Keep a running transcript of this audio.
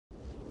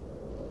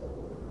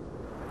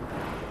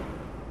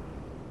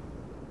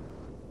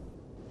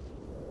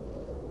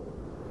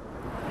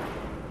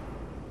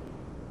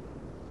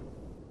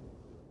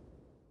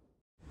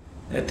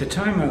At the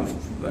time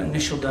of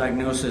initial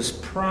diagnosis,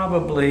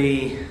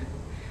 probably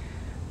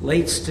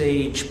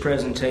late-stage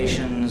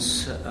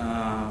presentations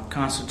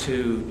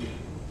constitute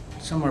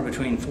somewhere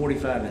between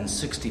 45 and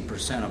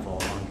 60% of all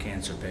lung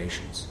cancer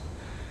patients.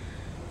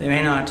 They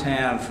may not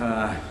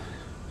have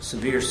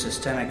severe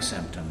systemic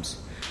symptoms,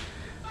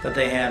 but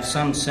they have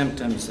some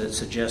symptoms that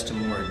suggest a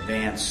more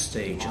advanced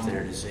stage of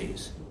their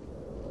disease.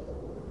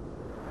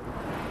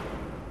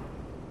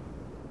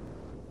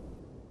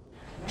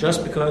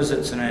 Just because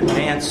it's an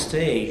advanced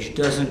stage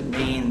doesn't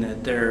mean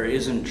that there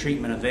isn't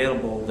treatment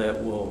available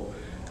that will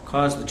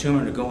cause the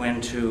tumor to go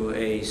into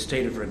a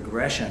state of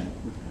regression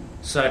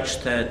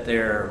such that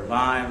their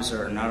lives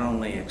are not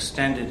only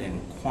extended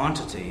in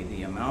quantity,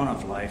 the amount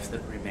of life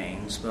that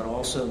remains, but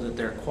also that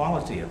their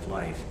quality of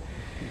life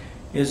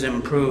is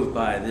improved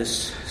by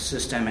this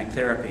systemic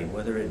therapy,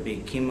 whether it be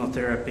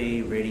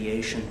chemotherapy,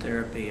 radiation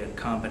therapy, a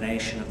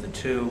combination of the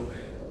two.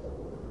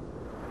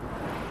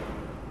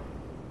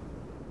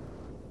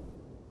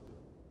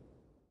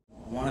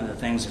 One of the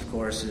things, of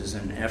course, is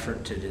an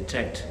effort to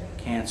detect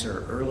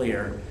cancer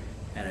earlier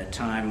at a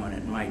time when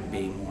it might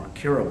be more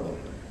curable.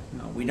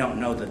 We don't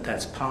know that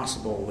that's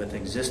possible with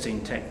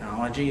existing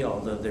technology,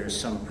 although there's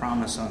some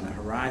promise on the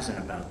horizon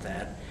about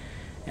that.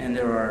 And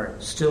there are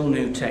still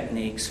new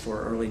techniques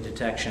for early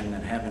detection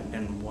that haven't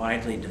been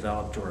widely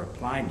developed or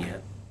applied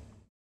yet.